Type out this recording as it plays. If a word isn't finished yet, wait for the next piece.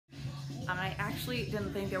I actually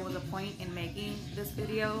didn't think there was a point in making this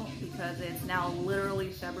video because it's now literally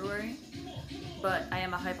February, but I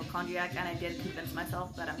am a hypochondriac and I did convince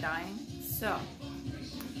myself that I'm dying, so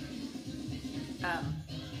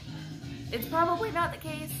it's probably not the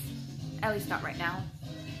case, at least not right now,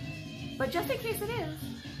 but just in case it is,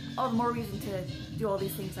 all the more reason to do all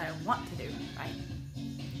these things I want to do, right?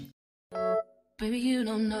 Baby, you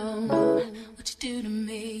don't know what you do to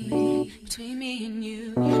me. Between me and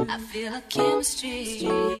you, I feel like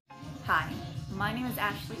chemistry. Hi, my name is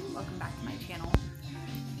Ashley. Welcome back to my channel.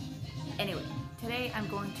 Anyway, today I'm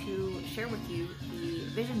going to share with you the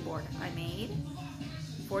vision board I made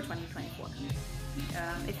for 2024.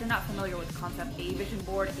 If you're not familiar with the concept, a vision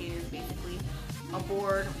board is basically a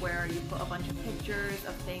board where you put a bunch of pictures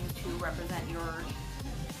of things to represent your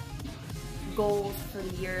goals for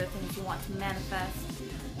the year, things you want to manifest,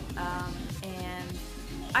 and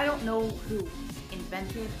I don't know who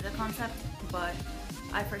invented the concept, but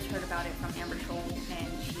I first heard about it from Amber Scholl,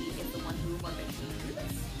 and she is the one who motivated me to do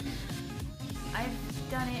this.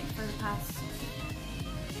 I've done it for the past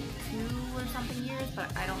 2 or something years,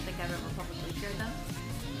 but I don't think I've ever publicly shared them,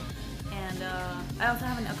 and I also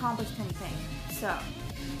haven't accomplished anything, so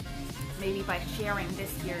maybe by sharing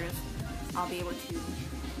this year's, I'll be able to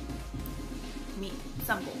meet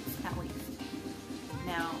some goals, at least.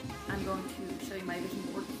 Now, I'm going to show you my vision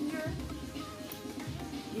board here.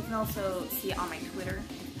 You can also see it on my Twitter.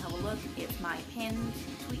 If you have a look, it's my pinned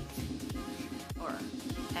tweet, or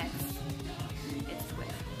X, it's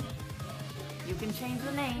Twitter. You can change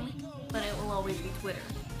the name, but it will always be Twitter,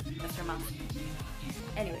 Mr. Monkey.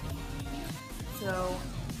 Anyway, so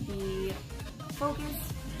the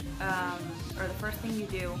focus, or the first thing you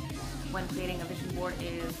do when creating a vision board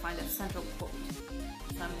is find a central quote,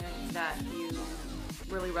 something that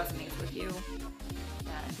really resonates with you,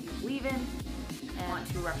 that you believe in, and want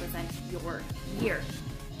to represent your year.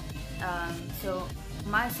 So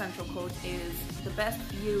my central quote is, "The best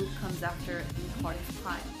view comes after the hardest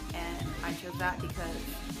climb," and I chose that because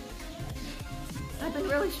I've been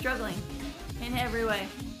really struggling in every way.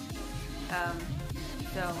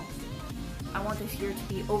 So I want this year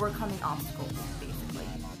to be overcoming obstacles, basically,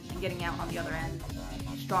 and getting out on the other end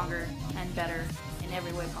stronger and better in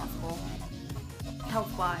every way possible,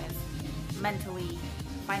 health-wise, mentally,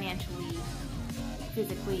 financially,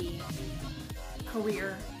 physically,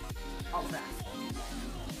 career, all of that.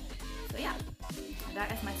 So yeah,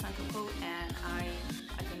 that is my central quote, and I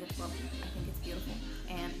think it's lovely. I think it's beautiful,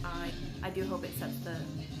 and I do hope it sets the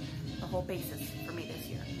whole basis for me this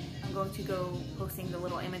year. I'm going to go posting the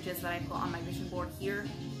little images that I put on my vision board here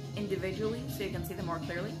individually so you can see them more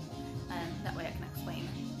clearly, and that way I can explain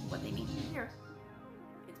what they mean. Here,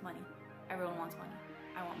 it's money. Everyone wants money.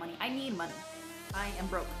 I want money. I need money. I am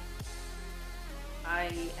broke. I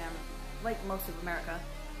am, like most of America,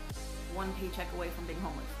 one paycheck away from being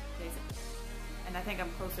homeless, basically. And I think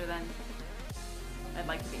I'm closer than I'd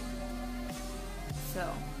like to be.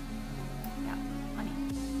 So, yeah, money.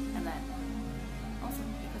 And then, also,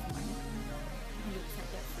 because of money,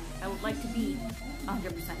 100% debt free. I would like to be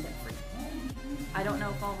 100% debt free. I don't know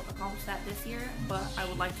if I'll accomplish that this year, but I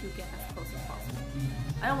would like to get as close as possible.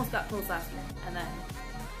 I almost got close last year, and then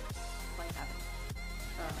life happened.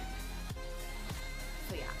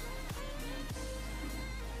 So yeah.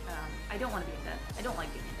 I don't want to be in debt. I don't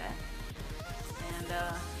like being in debt. And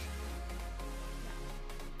yeah.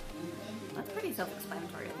 That's pretty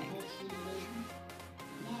self-explanatory, I think.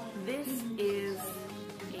 This is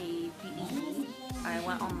a GED. I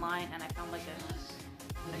went online and I found like a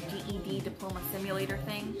GED diploma simulator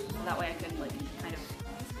thing, so that way I could like kind of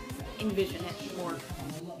envision it more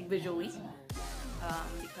visually,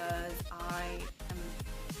 because I am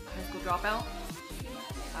a high school dropout.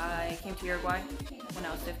 I came to Uruguay when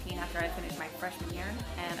I was 15 after I finished my freshman year,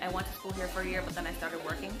 and I went to school here for a year, but then I started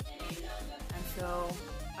working, and so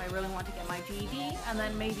I really want to get my GED, and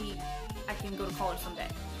then maybe I can go to college someday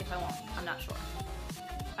if I want. I'm not sure.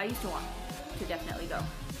 I used to want to definitely go,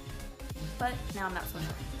 but now I'm not so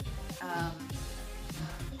sure.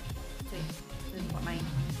 So yeah, this is what my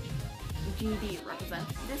GED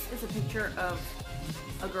represents. This is a picture of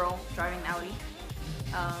a girl driving an Audi,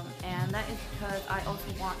 and that is because I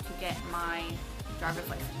also want to get my driver's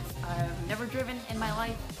license. I've never driven in my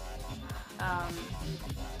life.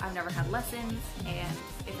 I've never had lessons, and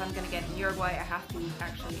if I'm gonna get in Uruguay, I have to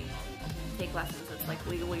actually take lessons. It's like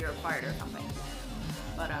legally required or something.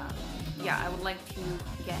 But yeah, I would like to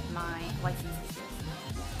get my license this year,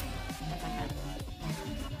 if I can.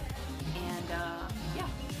 And yeah,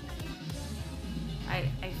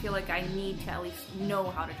 I feel like I need to at least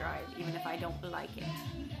know how to drive, even if I don't like it.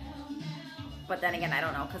 but then again, I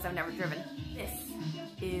don't know because I've never driven. This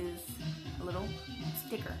is a little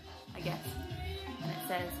sticker, I guess, and it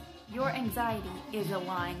says, "Your anxiety is a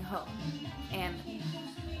lying hoe." And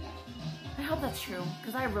I hope that's true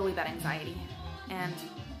because I have really bad anxiety, and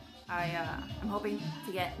I'm hoping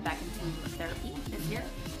to get back into therapy this year.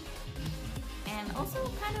 And also,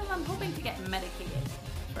 kind of, I'm hoping to get medicated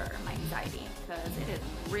for my anxiety because it is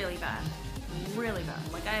really bad. Really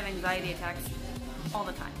bad. Like, I have anxiety attacks all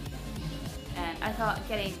the time. And I thought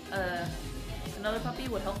getting another puppy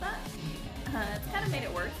would help that. It's kind of made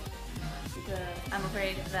it worse because I'm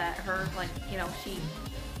afraid that her, like, you know, she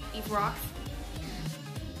eats rocks.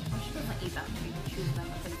 Well, she doesn't eat them. She chews them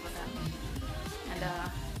and things like that. And,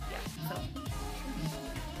 yeah, so.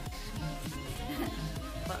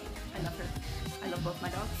 But I love her. I love both my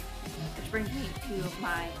dogs. Which brings me to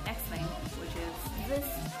my next thing, which is this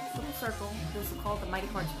little circle. This is called the Mighty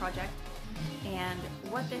Hearts Project. And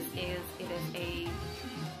what this is, it is a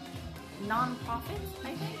non-profit,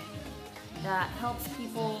 I think, that helps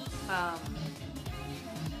people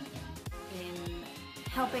in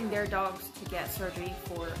helping their dogs to get surgery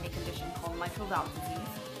for a condition called mitral valve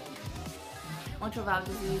disease. Mitral valve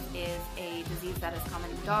disease is a disease that is common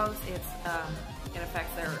in dogs. It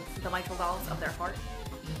affects the mitral valves of their heart,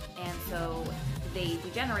 and so they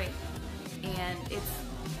degenerate, and it's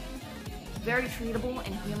very treatable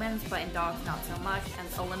in humans, but in dogs not so much, and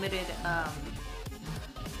it's a limited,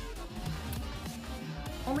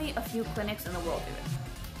 only a few clinics in the world do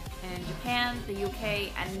it. In Japan, the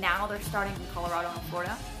UK, and now they're starting in Colorado and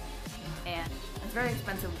Florida, and it's very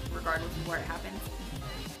expensive regardless of where it happens.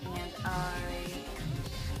 And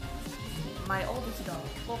my oldest dog,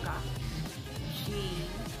 Polka, she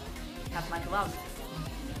has mitral valve disease,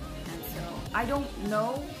 and so I don't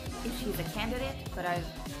know if she's a candidate, but I've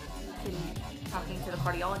been talking to the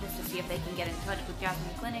cardiologist to see if they can get in touch with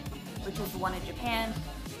Jasmine Clinic, which is the one in Japan,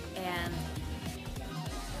 and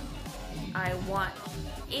I want,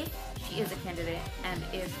 if she is a candidate and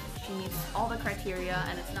if she meets all the criteria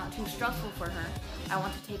and it's not too stressful for her, I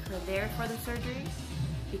want to take her there for the surgery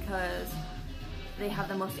because they have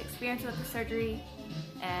the most experience with the surgery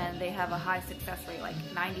and they have a high success rate, like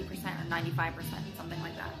 90% or 95%, something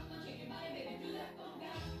like that.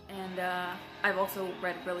 And I've also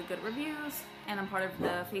read really good reviews, and I'm part of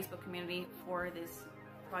the Facebook community for this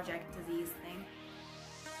Project Disease thing.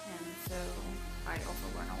 And so I also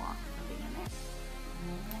learn a lot from being in there.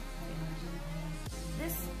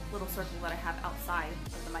 This little circle that I have outside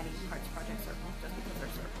of the Mighty Hearts Project circle, just because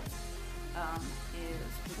they're circles,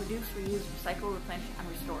 is reduce, reuse, recycle, replenish, and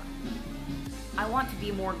restore. I want to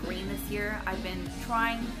be more green this year. I've been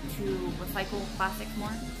trying to recycle plastics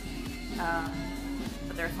more.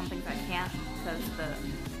 But there are some things I can't because the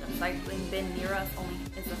recycling bin near us only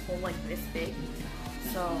is a hole like this big.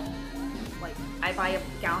 So, like, I buy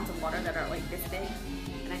gallons of water that are like this big,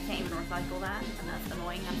 and I can't even recycle that, and that's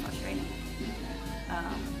annoying and frustrating.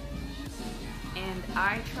 And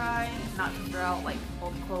I try not to throw out like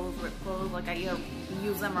old clothes, ripped clothes, like I either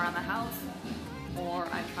use them around the house, or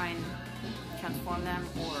I try and transform them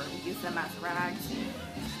or use them as rags.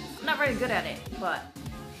 I'm not very good at it, but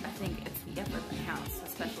I think it's the effort that counts,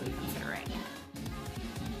 especially considering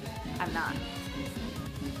I'm not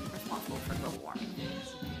responsible for global warming.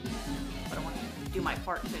 But I want to do my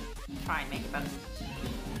part to try and make it better.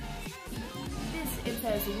 This, it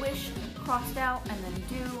says wish crossed out and then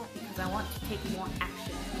do, because I want to take more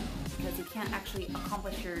action. Because you can't actually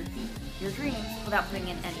accomplish your dreams without putting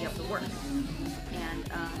in any of the work. And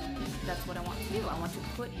that's what I want to do. I want to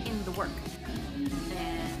put in the work.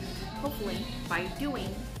 And hopefully, by doing,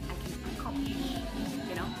 I can accomplish,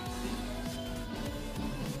 you know?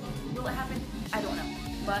 Will it happen? I don't know.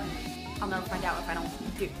 But I'll never find out if I don't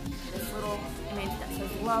do. This little image that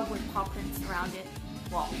says love with paw prints around it.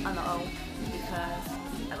 Well, on the O, because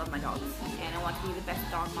I love my dogs. And I want to be the best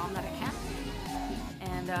dog mom that I can.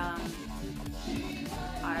 And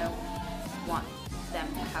I want them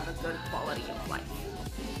to have a good quality of life.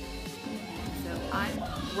 So I'm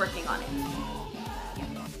working on it. Yeah,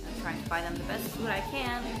 I'm trying to buy them the best food I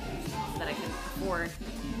can that I can afford.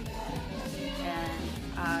 And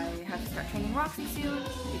I have to start training Roxy soon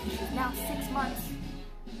because she's now 6 months.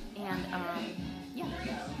 And yeah,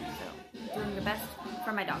 so doing the best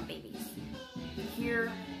for my dog babies.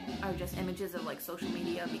 Here are just images of like social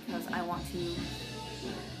media because I want to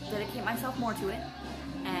dedicate myself more to it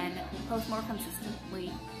and post more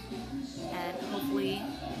consistently, and hopefully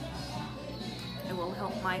it will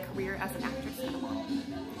help my career as an actress as well.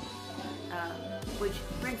 Which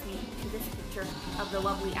brings me to this picture of the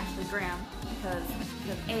lovely Ashley Graham because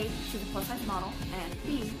A, she's a plus size model, and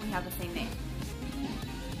B, we have the same name.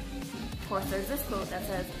 course, there's this quote that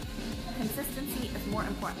says, "Consistency is more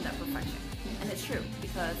important than perfection." And it's true,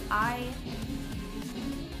 because I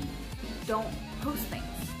don't post things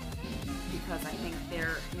because I think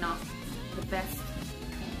they're not the best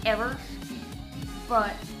ever,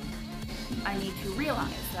 but I need to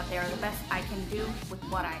realize that they are the best I can do with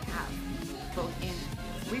what I have, both in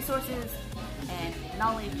resources and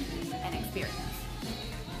knowledge and experience.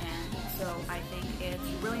 And so I think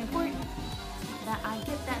it's really important that I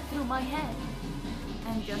get that through my head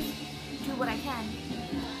and just do what I can,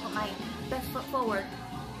 put my best foot forward,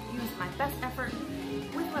 use my best effort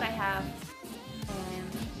with what I have, and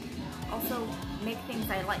also make things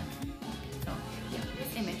I like. So yeah,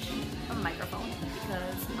 this image of a microphone,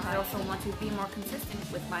 because I also want to be more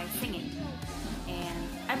consistent with my singing, and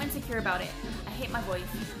I'm insecure about it. I hate my voice,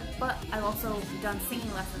 but I've also done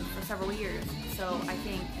singing lessons for several years, so I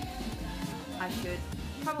think I should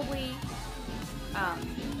probably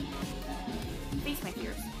face my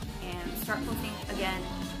fears and start posting again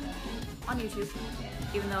on YouTube,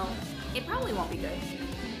 even though it probably won't be good.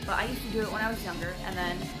 But I used to do it when I was younger, and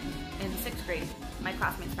then in 6th grade, my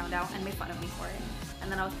classmates found out and made fun of me for it,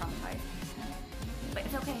 and then I was traumatized. But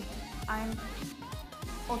it's okay. I'm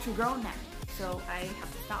ultra grown now, so I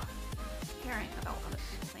have to stop caring about other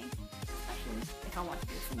people think, especially if I want to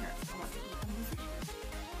be a singer, if I want to become a musician.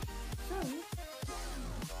 So,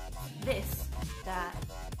 this that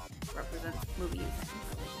represents movies and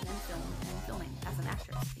television and film and filming as an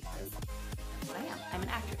actress, because that's what I am. I'm an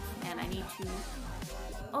actress, and I need to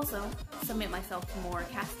also submit myself to more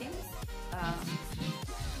castings,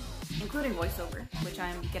 including voiceover, which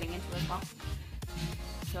I'm getting into as well,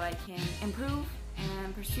 so I can improve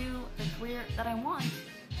and pursue the career that I want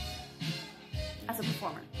as a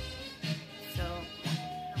performer. So,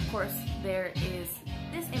 of course, there is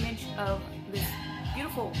this image of this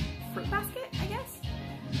beautiful fruit basket, I guess,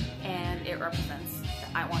 and it represents that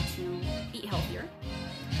I want to eat healthier,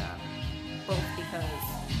 both because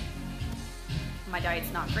my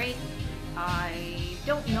diet's not great. I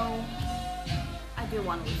don't know, I do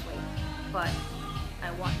want to lose weight, but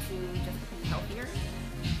I want to just become healthier,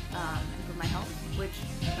 improve my health, which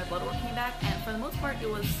my blood work came back, and for the most part it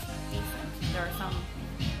was decent. There are some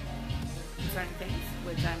concerning things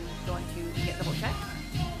which I'm going to get double checked,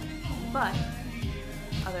 but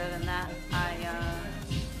other than that,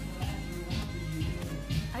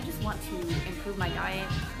 I just want to improve my diet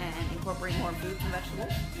and incorporate more fruits and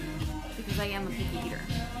vegetables, because I am a picky eater.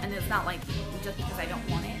 And it's not like just because I don't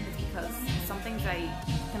want it, it's because some things I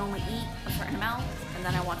can only eat a certain amount, and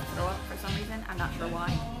then I want to throw up for some reason. I'm not sure why.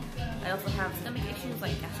 I also have stomach issues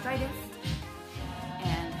like gastritis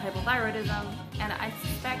and hypothyroidism, and I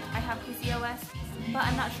suspect I have PCOS, but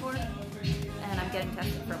I'm not sure, and I'm getting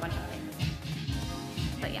tested for a bunch of things.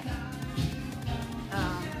 But yeah.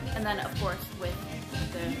 And then, of course, with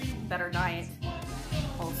the better diet,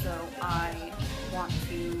 also I want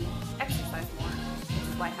to exercise more, which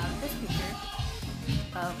is why I have this picture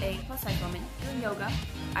of a plus-size woman doing yoga.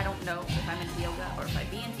 I don't know if I'm into yoga or if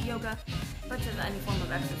I'd be into yoga, but just any form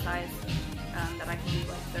of exercise that I can do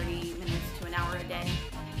like 30 minutes to an hour a day,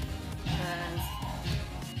 because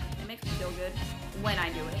it makes me feel good when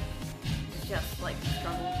I do it. It's just like a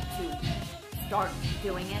struggle to start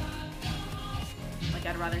doing it. Like,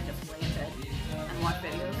 I'd rather just lay in bed and watch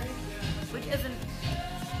videos, which isn't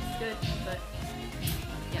good, but,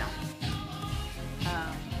 you know.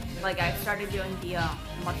 Like, I started doing the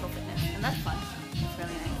martial fitness, and that's fun. It's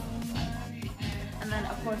really nice. And then,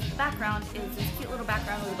 of course, the background is this cute little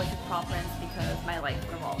background with a bunch of paw prints, because my life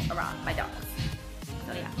revolves around my dogs.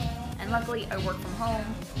 So, yeah. And luckily, I work from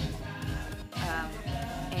home,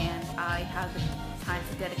 and I have the time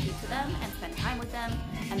to dedicate to them and spend time with them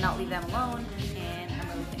and not leave them alone, and I'm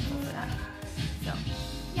really thankful for that. So,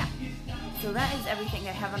 yeah. So that is everything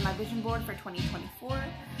I have on my vision board for 2024.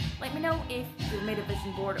 Let me know if you've made a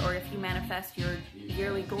vision board, or if you manifest your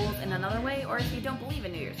yearly goals in another way, or if you don't believe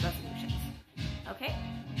in New Year's resolutions. Okay?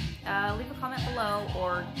 Leave a comment below,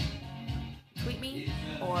 or tweet me,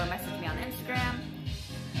 or message me on Instagram.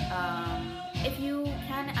 If you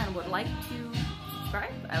can and would like to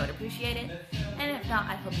subscribe, I would appreciate it. And if not,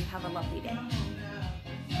 I hope you have a lovely day.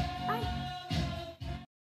 Bye!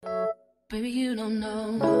 Baby, you don't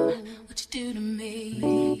know what you do to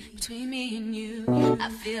me. Between me and you, I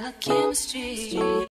feel like chemistry.